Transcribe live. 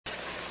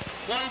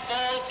One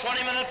fall,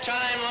 20-minute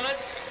time limit.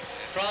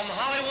 From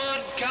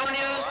Hollywood,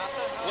 California,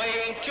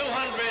 weighing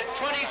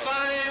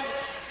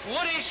 225,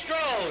 Woody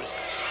Strode.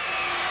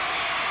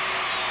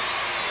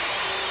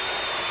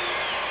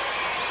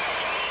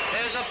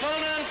 His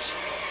opponent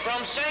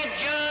from St.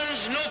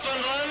 John's,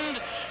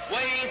 Newfoundland,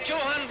 weighing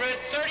 235,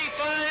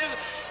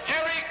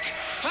 Eric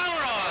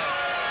Pomeroy.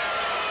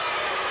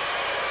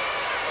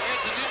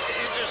 It's an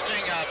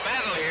interesting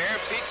battle here.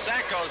 Pete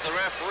Sacco's the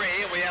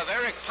referee. We have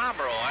Eric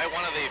Pomeroy,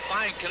 one of the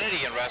fine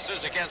Canadian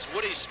wrestlers, against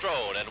Woody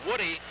Strode. And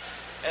Woody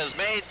has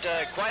made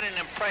quite an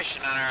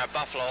impression on our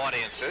Buffalo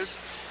audiences.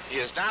 He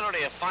is not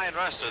only a fine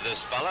wrestler, this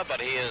fella, but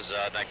he is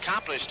an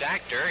accomplished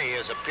actor. He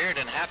has appeared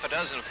in half a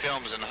dozen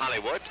films in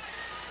Hollywood.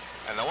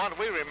 And the one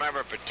we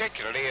remember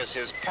particularly is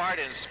his part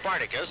in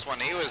Spartacus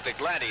when he was the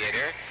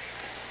gladiator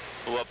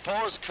who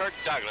opposed Kirk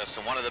Douglas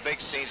in one of the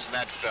big scenes in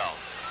that film.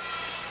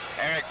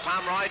 Eric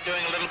Pomeroy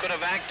doing a little bit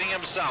of acting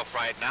himself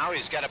right now.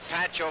 He's got a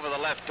patch over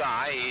the left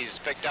eye. He's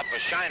picked up a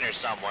shiner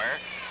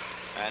somewhere.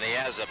 And he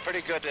has a pretty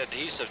good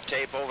adhesive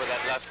tape over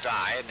that left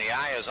eye, and the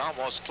eye is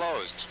almost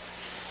closed.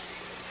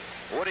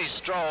 Woody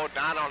Strode,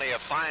 not only a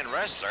fine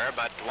wrestler,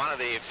 but one of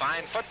the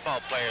fine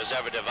football players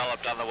ever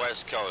developed on the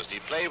West Coast.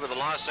 He played with the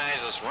Los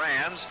Angeles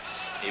Rams.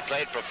 He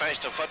played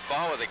professional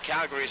football with the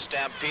Calgary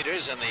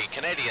Stampeders in the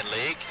Canadian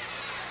League.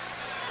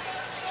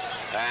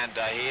 And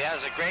he has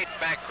a great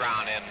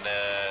background in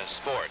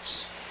sports.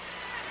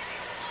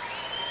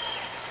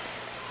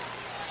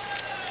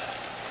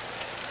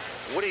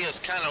 Woody is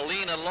kind of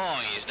lean and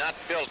long. He's not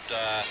built,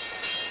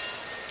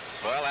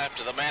 well,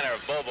 after the manner of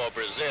Bobo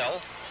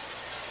Brazil.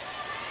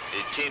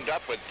 He teamed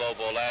up with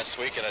Bobo last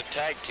week in a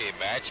tag team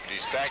match, but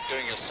he's back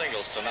doing his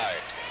singles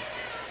tonight.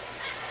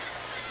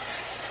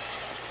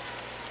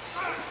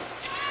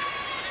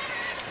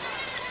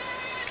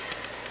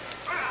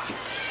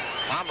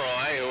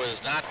 Pomeroy, who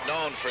is not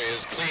known for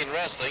his clean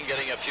wrestling,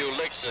 getting a few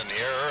licks in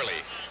here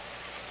early.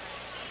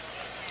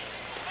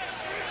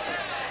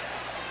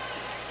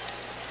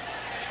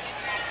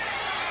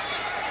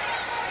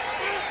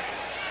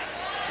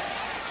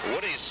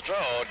 Woody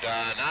Strode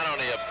not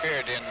only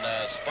appeared in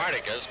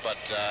Spartacus, but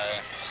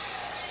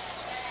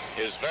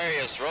his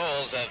various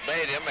roles have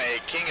made him a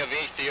king of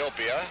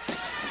Ethiopia,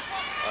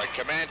 a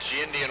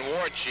Comanche Indian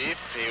war chief.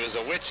 He was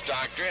a witch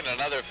doctor in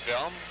another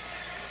film.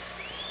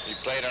 He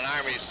played an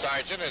army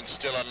sergeant in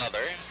still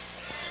another.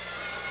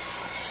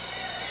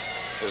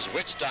 His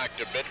witch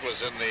doctor bit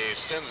was in the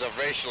Sins of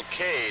Rachel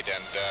Cade,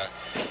 and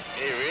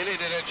he really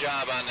did a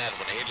job on that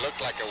one. He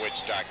looked like a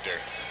witch doctor.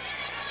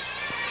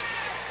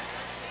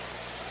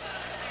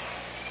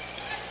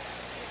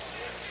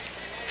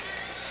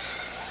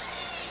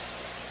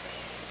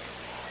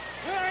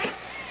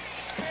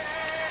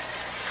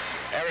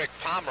 Eric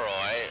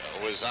Pomeroy,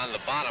 who is on the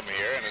bottom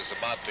here and is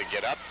about to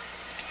get up,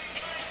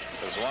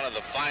 is one of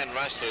the fine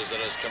wrestlers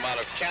that has come out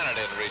of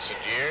Canada in recent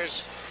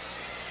years.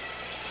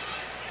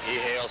 He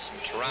hails from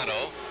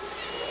Toronto.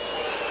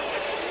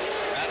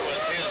 That was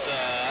his,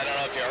 I don't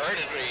know if you heard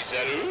it, he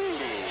said,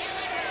 ooh,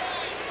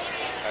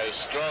 as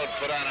Strode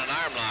put on an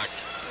arm lock.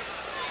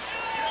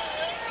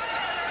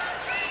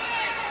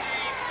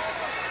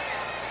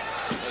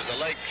 There's a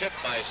leg trip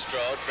by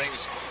Strode, brings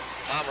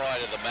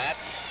Pomeroy to the mat.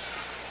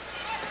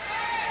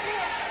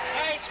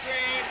 Ice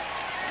cream.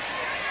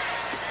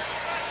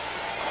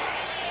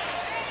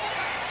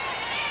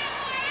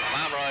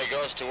 Pomeroy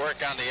goes to work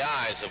on the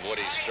eyes of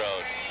Woody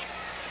Strode.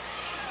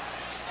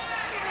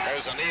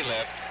 There's a knee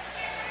lift.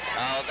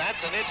 Now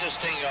that's an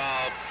interesting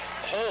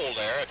hole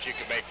there, if you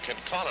can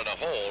call it a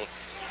hole,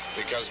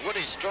 because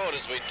Woody Strode,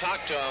 as we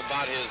talked to him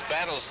about his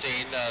battle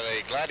scene,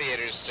 the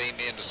gladiators scene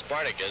in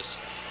Spartacus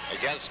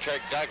against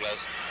Kirk Douglas,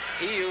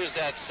 he used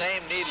that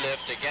same knee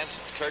lift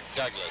against Kirk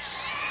Douglas.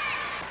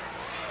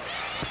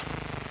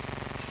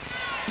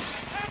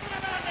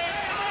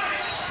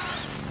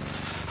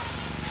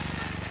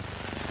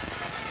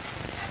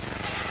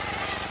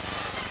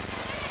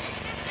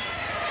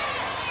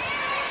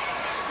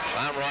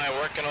 Pomeroy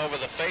working over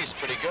the face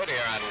pretty good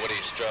here on Woody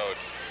Strode.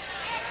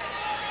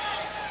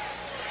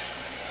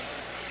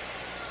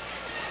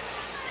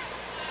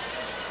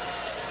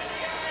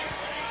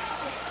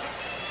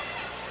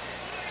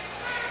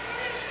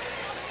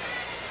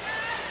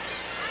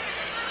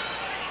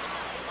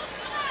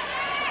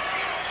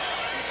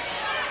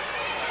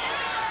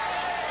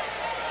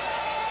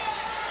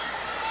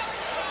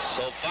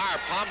 So far,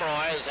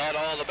 Pomeroy has had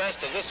all the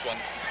best of this one.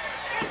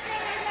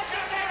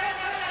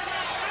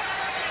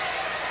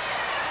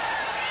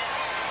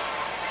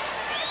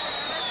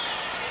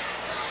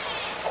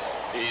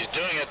 He's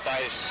doing it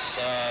by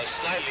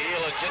slightly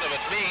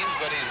illegitimate means,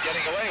 but he's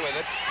getting away with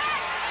it.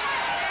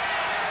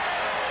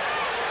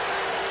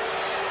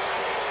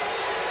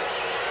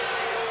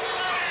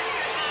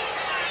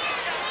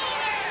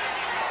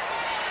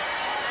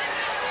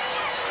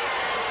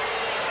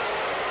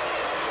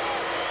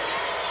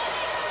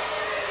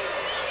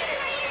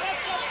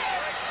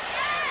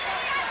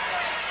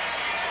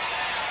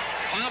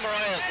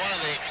 Pomeroy is one of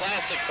the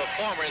classic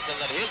performers in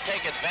that he'll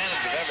take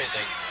advantage of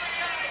everything.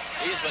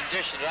 He's been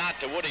dishing it out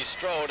to Woody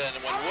Strode,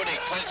 and when Woody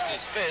clenched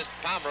his fist,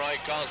 Pomeroy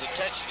calls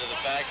attention to the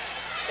fact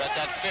that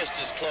that fist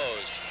is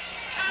closed.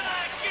 Come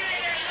on, get in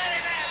here, let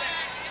him have it.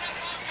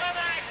 Come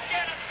on,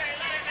 get up there,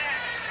 let him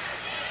have it.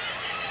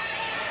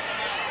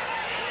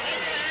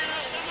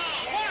 Come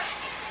on, 1,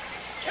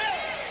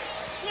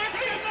 2. What's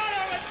the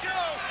matter with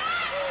you?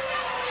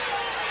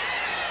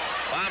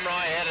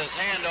 Pomeroy had his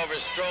hand over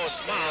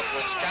Strode's mouth,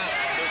 which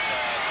constitutes a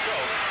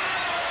choke.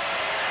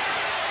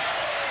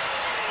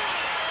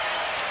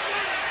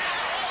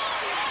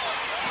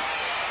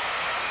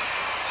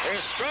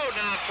 Here's Strode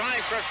now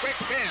trying for a quick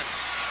pin.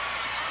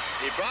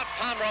 He brought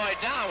Pomeroy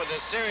down with a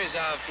series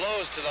of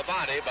blows to the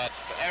body, but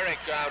Eric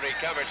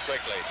recovered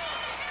quickly.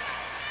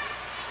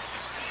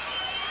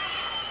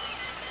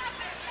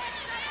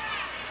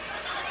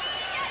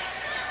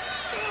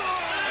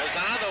 There's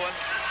another one.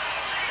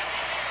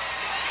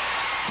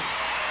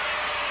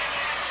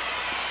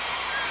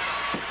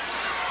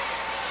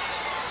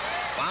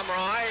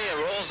 Pomeroy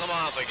rolls him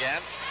off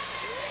again.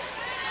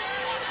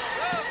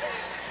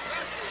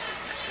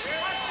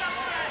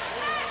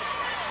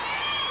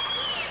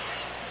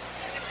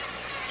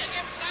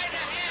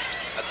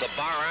 That's a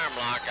bar arm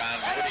lock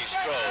on Woody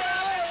Strode.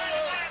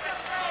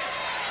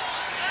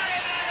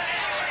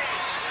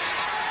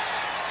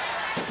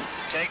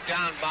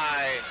 Takedown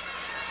by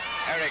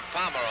Eric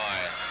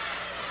Pomeroy.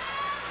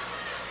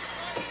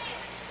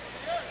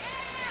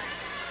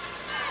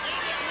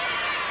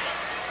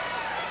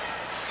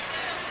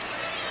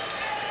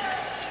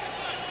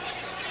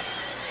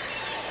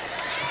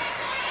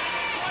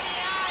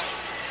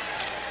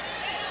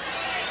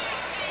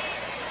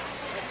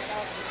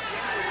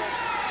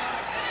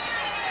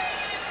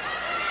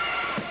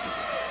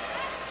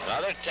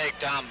 Another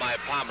takedown by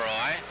Pomeroy.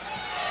 Why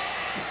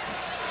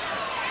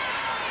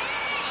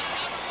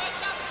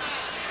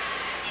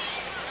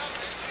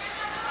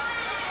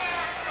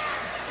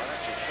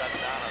don't you shut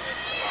down on this?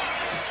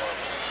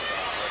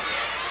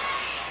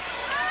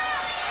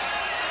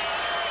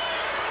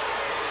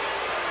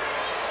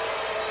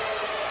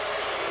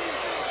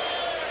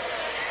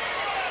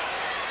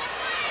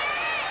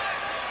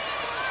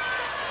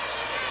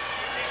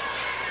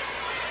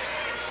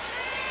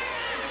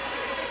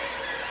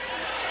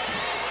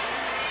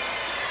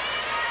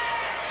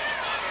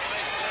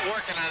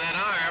 Working on that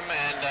arm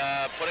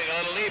and putting a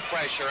little knee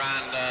pressure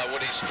on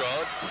Woody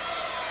Strode.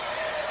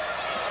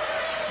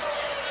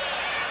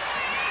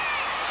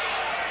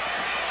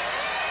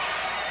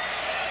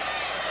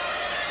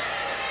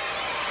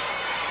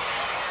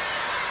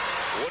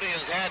 Woody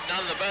has had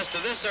none of the best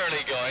of this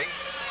early going.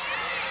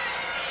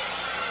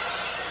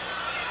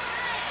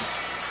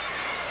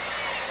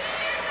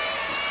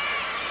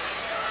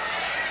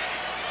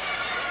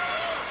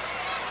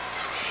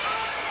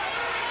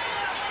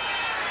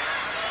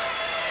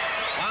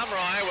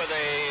 With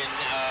a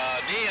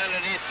knee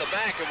underneath the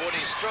back of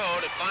Woody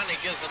Strode, it finally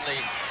gives him the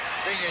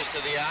fingers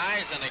to the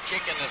eyes and a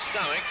kick in the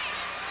stomach.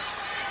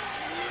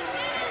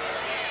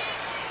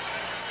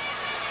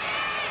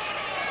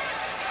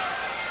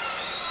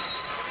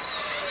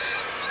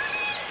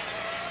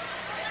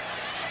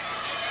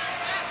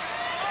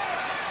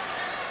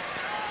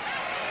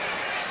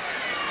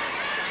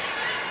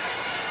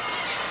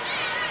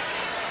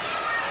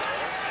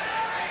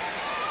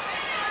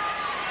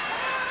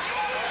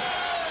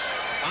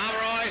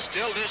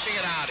 Still dishing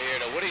it out here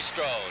to Woody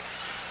Strode.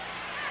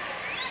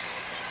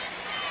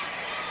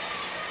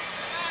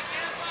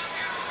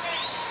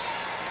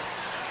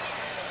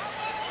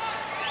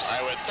 I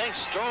would think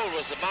Strode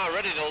was about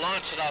ready to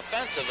launch an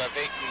offensive if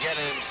he can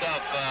get himself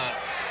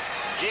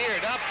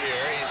geared up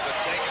here. He's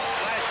been taking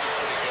slashes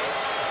pretty good.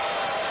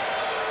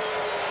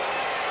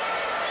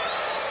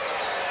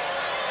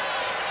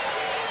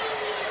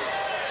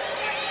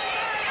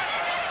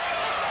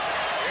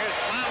 Here's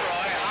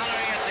Pomeroy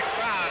hollering at the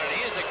crowd,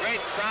 and he's a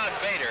great crowd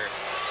baiter.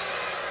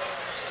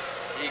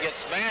 He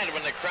gets mad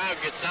when the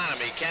crowd gets on him.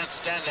 He can't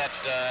stand that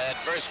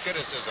adverse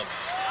criticism.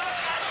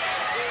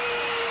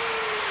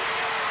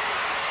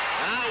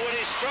 Now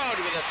Woody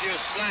Strode with a few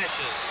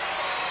slashes.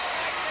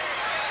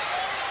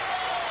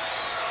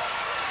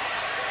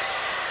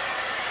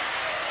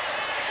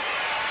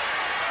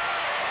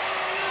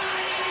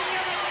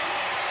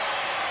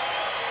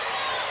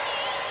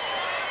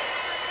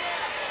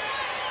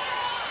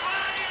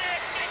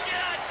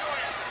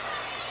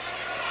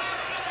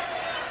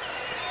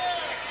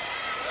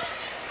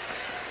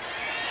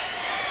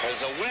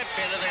 There's a whip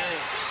into the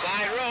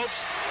side ropes.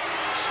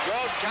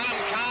 Strode caught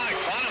him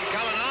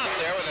coming off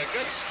there with a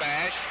good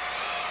smash.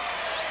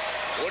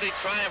 Woody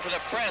trying for the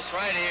press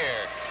right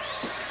here.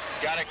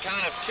 Got a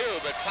count of 2,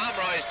 but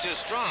Pomeroy is too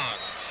strong.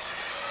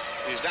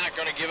 He's not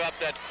going to give up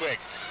that quick.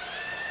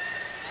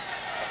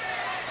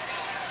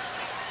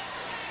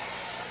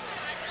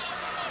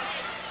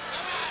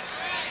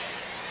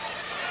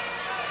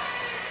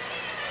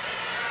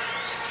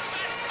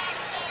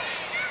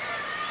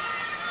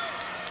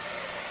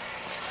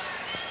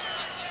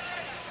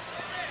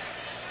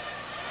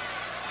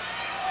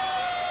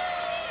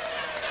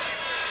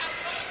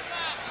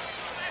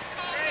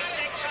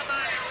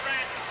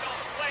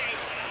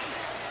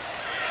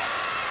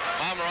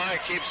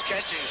 keeps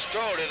catching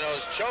Strode in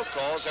those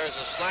chokeholds. There's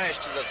a slash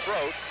to the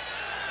throat.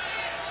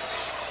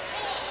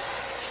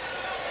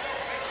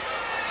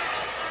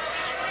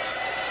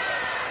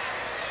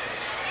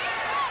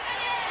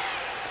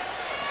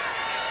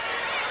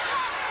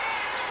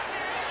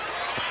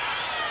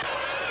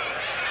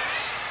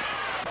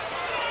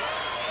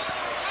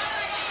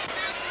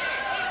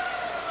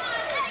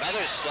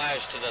 Another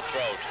slash to the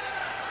throat.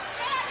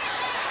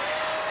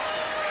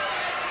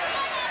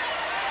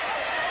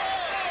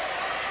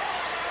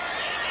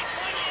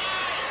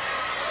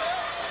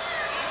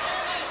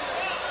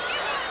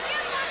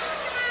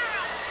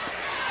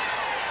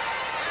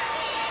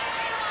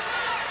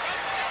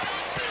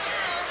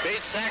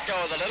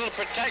 Sacco with a little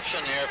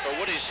protection here for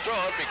Woody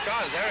Strode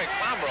because Eric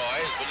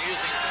Pomeroy has been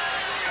using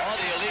all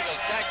the illegal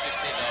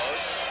tactics he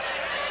knows.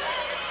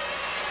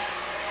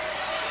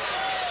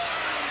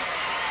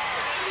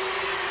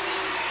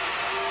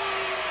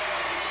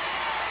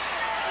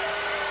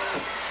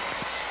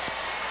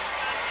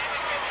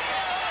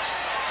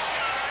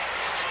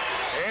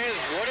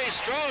 Here's Woody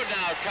Strode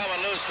now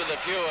coming loose with a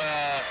few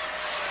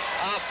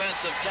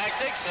offensive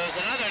tactics. There's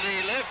another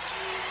knee lift.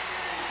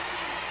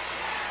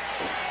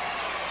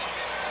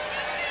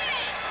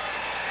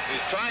 He's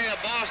trying a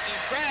Boston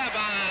Crab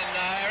on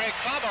Eric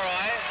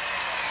Pomeroy.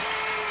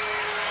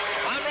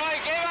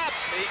 Pomeroy gave up.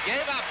 He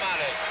gave up on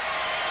it.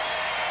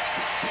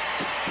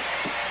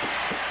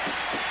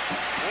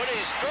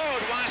 Woody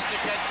Strode wants to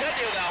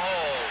continue the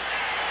hold.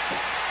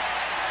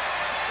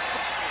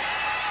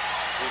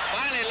 He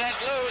finally let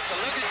loose, and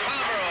look at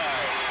Pomeroy.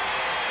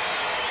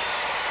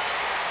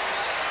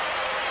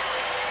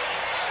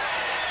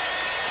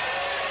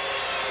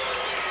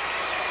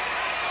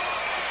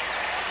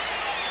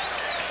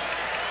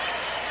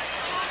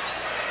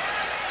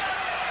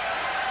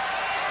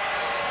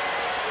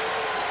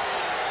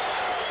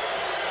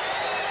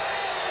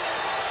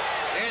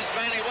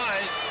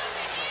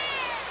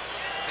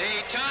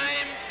 The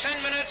time,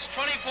 10 minutes,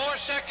 24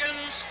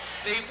 seconds.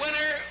 The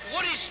winner,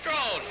 Woody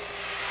Strode.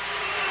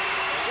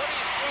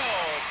 Woody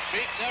Strode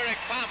beats Eric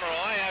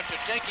Pomeroy after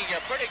taking a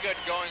pretty good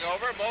going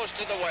over most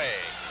of the way.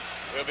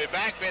 We'll be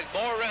back with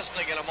more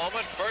wrestling in a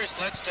moment. First,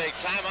 let's take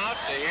time out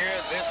to hear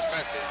this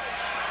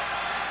message.